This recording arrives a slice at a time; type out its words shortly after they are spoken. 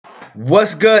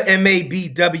What's good,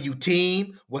 MABW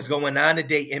team? What's going on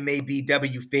today,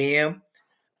 MABW fam?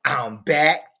 I'm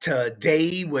back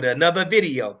today with another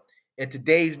video. In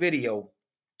today's video,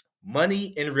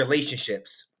 money in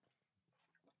relationships.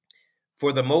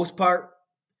 For the most part,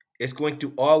 it's going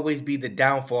to always be the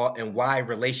downfall and why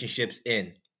relationships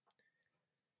end.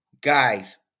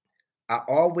 Guys, I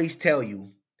always tell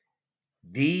you,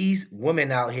 these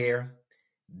women out here,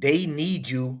 they need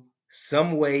you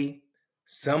some way,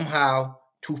 somehow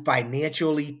to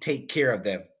financially take care of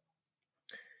them.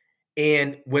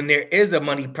 And when there is a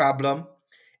money problem,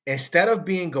 instead of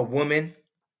being a woman,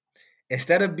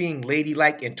 instead of being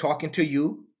ladylike and talking to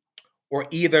you, or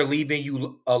either leaving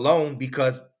you alone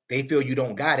because they feel you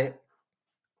don't got it,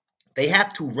 they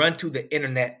have to run to the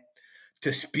internet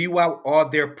to spew out all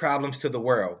their problems to the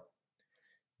world.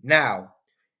 Now,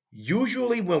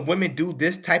 usually when women do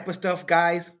this type of stuff,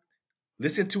 guys,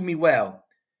 listen to me well.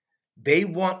 They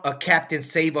want a Captain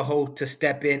Save-A-Ho to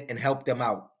step in and help them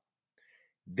out.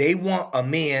 They want a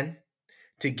man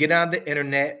to get on the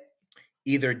internet,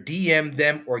 either DM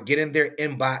them or get in their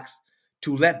inbox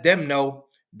to let them know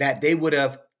that they would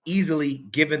have easily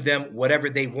given them whatever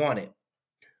they wanted.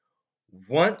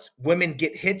 Once women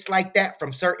get hits like that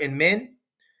from certain men,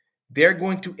 they're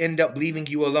going to end up leaving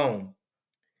you alone.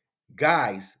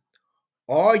 Guys,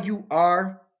 all you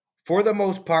are, for the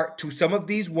most part, to some of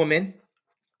these women,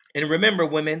 and remember,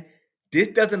 women, this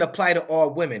doesn't apply to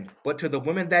all women, but to the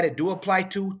women that it do apply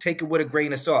to, take it with a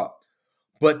grain of salt.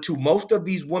 But to most of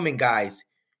these women, guys,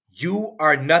 you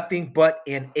are nothing but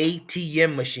an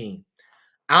ATM machine.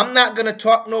 I'm not going to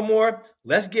talk no more.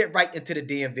 Let's get right into the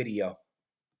damn video.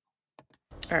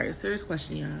 All right, serious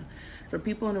question, y'all. For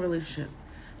people in a relationship,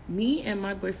 me and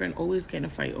my boyfriend always get in a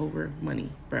fight over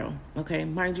money, bro. Okay,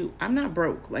 mind you, I'm not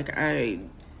broke.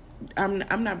 I'm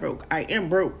not broke. I am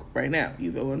broke right now.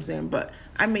 You feel what I'm saying? But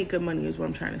I make good money is what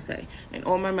I'm trying to say. And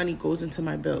all my money goes into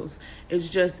my bills. It's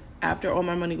just after all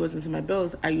my money goes into my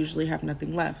bills, I usually have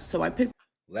nothing left. So I pick.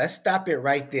 Let's stop it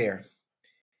right there.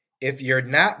 If you're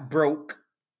not broke,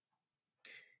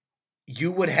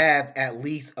 you would have at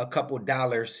least a couple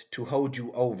dollars to hold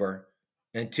you over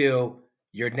until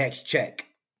your next check.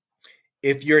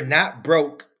 If you're not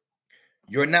broke,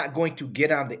 you're not going to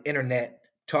get on the internet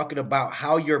talking about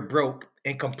how you're broke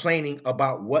and complaining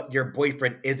about what your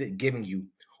boyfriend isn't giving you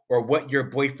or what your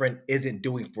boyfriend isn't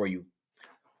doing for you.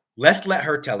 Let's let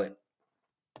her tell it.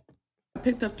 I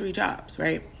picked up 3 jobs,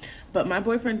 right? But my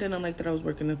boyfriend didn't like that I was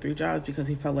working the 3 jobs because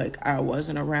he felt like I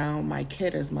wasn't around my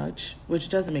kid as much, which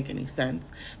doesn't make any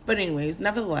sense. But anyways,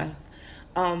 nevertheless,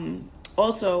 I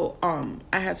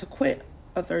had to quit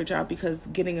a third job because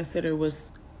getting a sitter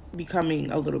was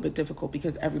becoming a little bit difficult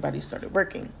because everybody started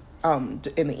working in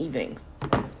the evenings.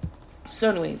 So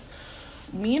anyways,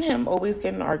 me and him always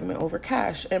get an argument over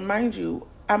cash. And mind you,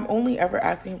 I'm only ever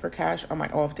asking him for cash on my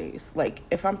off days. Like,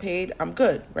 if I'm paid, I'm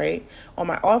good, right? On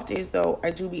my off days, though, I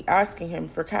do be asking him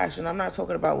for cash. And I'm not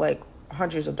talking about, like,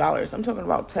 hundreds of dollars. I'm talking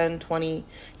about 10, 20,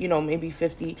 maybe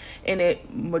 50. And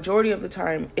majority of the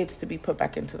time, it's to be put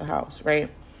back into the house, right?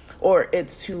 Or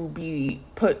it's to be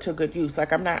put to good use.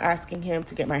 Like, I'm not asking him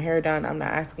to get my hair done. I'm not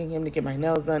asking him to get my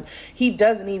nails done. He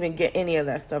doesn't even get any of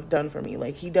that stuff done for me.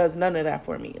 Like, he does none of that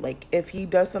for me. Like, if he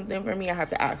does something for me, I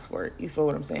have to ask for it. You feel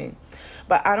what I'm saying?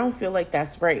 But I don't feel like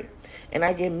that's right. And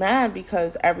I get mad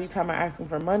because every time I ask him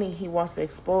for money, he wants to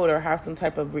explode or have some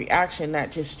type of reaction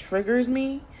that just triggers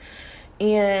me.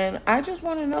 And I just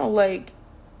want to know, like,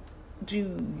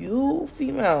 do you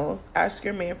females ask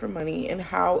your man for money, and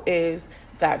how is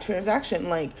that transaction?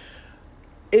 Like,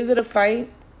 is it a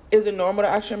fight? Is it normal to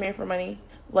ask your man for money?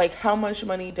 Like, how much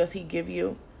money does he give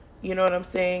you? You know what I'm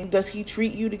saying? Does he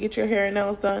treat you to get your hair and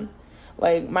nails done?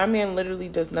 Like, my man literally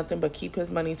does nothing but keep his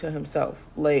money to himself.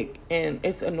 Like, and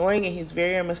it's annoying, and he's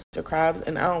very Mr. Krabs,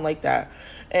 and I don't like that.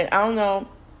 And I don't know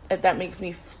if that makes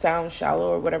me sound shallow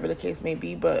or whatever the case may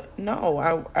be, but no,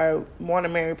 I want to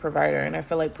marry a provider, and I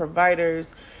feel like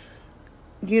providers,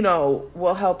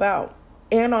 will help out.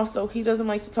 And also, he doesn't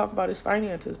like to talk about his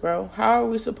finances, bro. How are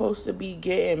we supposed to be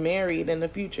getting married in the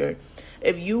future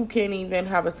if you can't even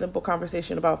have a simple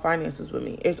conversation about finances with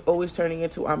me? It's always turning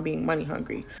into I'm being money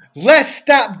hungry. Let's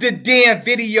stop the damn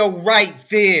video right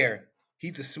there.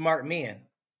 He's a smart man.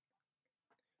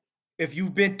 If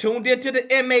you've been tuned into the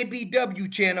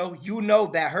MABW channel, you know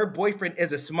that her boyfriend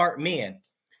is a smart man.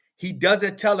 He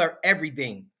doesn't tell her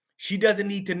everything. She doesn't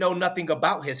need to know nothing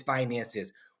about his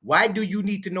finances. Why do you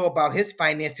need to know about his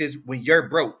finances when you're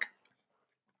broke?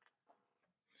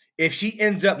 If she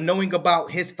ends up knowing about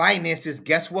his finances,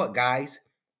 guess what, guys?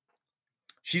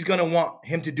 She's going to want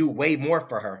him to do way more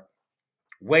for her.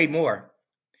 Way more.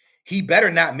 He better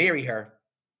not marry her.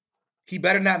 He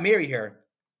better not marry her.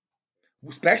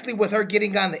 Especially with her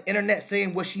getting on the internet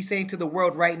saying what she's saying to the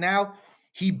world right now.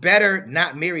 He better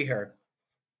not marry her.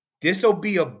 This will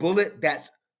be a bullet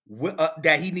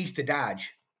that he needs to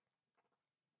dodge.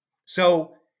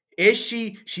 So is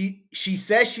she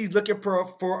says she's looking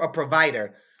for a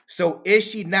provider. So is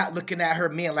she not looking at her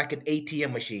man like an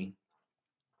ATM machine?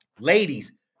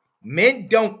 Ladies, men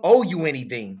don't owe you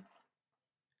anything.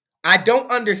 I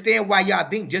don't understand why y'all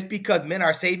think just because men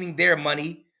are saving their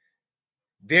money,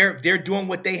 they're doing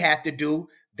what they have to do.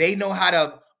 They know how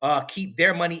to keep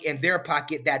their money in their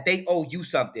pocket, that they owe you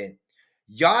something.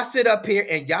 Y'all sit up here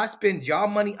and y'all spend y'all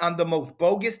money on the most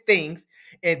bogus things,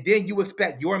 and then you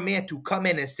expect your man to come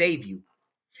in and save you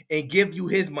and give you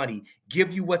his money,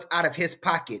 give you what's out of his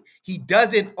pocket. He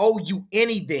doesn't owe you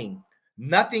anything,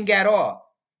 nothing at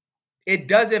all. It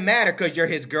doesn't matter because you're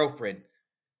his girlfriend.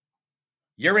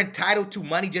 You're entitled to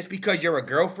money just because you're a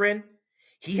girlfriend.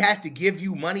 He has to give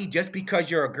you money just because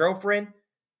you're a girlfriend.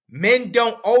 Men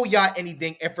don't owe y'all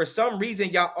anything. And for some reason,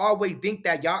 y'all always think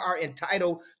that y'all are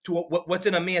entitled to what's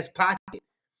in a man's pocket.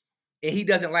 And he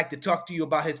doesn't like to talk to you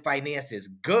about his finances.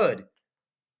 Good.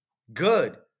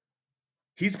 Good.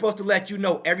 He's supposed to let you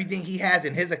know everything he has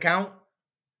in his account.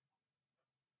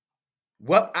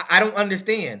 What? I don't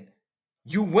understand.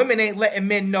 You women ain't letting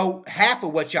men know half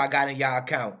of what y'all got in y'all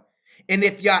account. And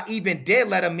if y'all even did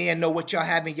let a man know what y'all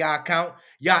have in y'all account,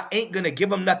 y'all ain't going to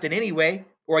give him nothing anyway,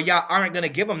 or y'all aren't going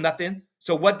to give him nothing.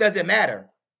 So what does it matter?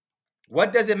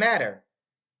 What does it matter?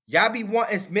 Y'all be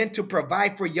wanting men to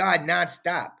provide for y'all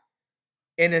nonstop.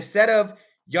 And instead of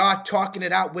y'all talking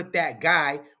it out with that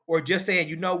guy or just saying,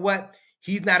 you know what,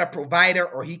 he's not a provider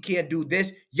or he can't do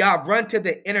this, y'all run to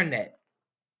the internet.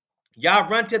 Y'all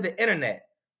run to the internet.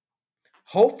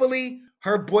 Hopefully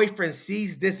her boyfriend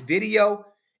sees this video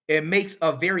and makes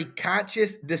a very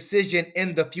conscious decision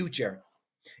in the future.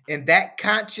 And that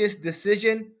conscious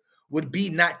decision would be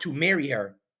not to marry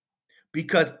her,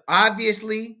 because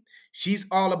obviously she's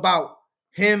all about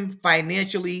him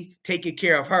financially taking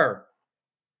care of her.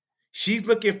 She's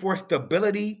looking for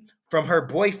stability from her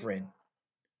boyfriend.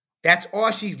 That's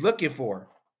all she's looking for.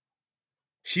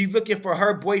 She's looking for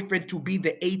her boyfriend to be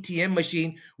the ATM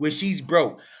machine when she's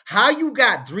broke. How you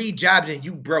got 3 jobs and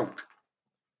you broke?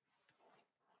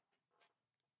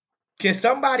 Can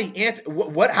somebody answer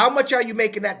what? How much are you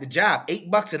making at the job?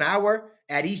 $8 an hour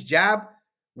at each job?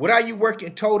 What are you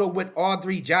working total with all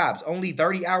 3 jobs? Only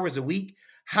 30 hours a week?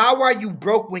 How are you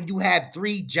broke when you have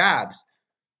 3 jobs?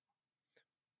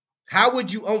 How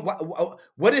would you own?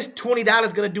 What is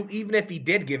 $20 going to do even if he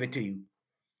did give it to you?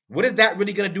 What is that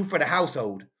really going to do for the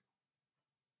household?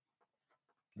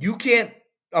 You can't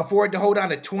afford to hold on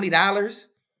to $20,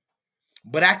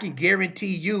 but I can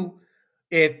guarantee you,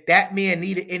 if that man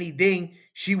needed anything,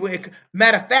 she would.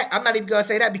 Matter of fact, I'm not even going to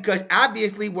say that, because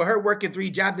obviously with her working 3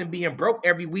 jobs and being broke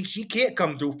every week, she can't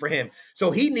come through for him.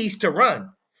 So he needs to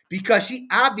run, because she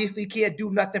obviously can't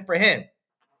do nothing for him.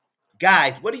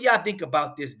 Guys, what do y'all think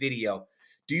about this video?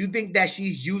 Do you think that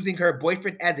she's using her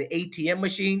boyfriend as an ATM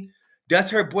machine?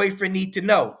 Does her boyfriend need to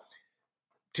know?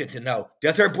 To know.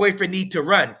 Does her boyfriend need to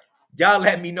run? Y'all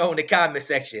let me know in the comment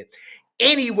section.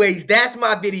 Anyways, that's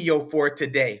my video for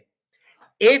today.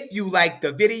 If you like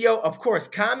the video, of course,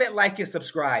 comment, like, and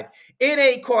subscribe. It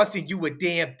ain't costing you a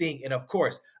damn thing. And of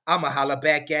course, I'ma holla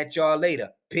back at y'all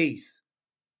later. Peace.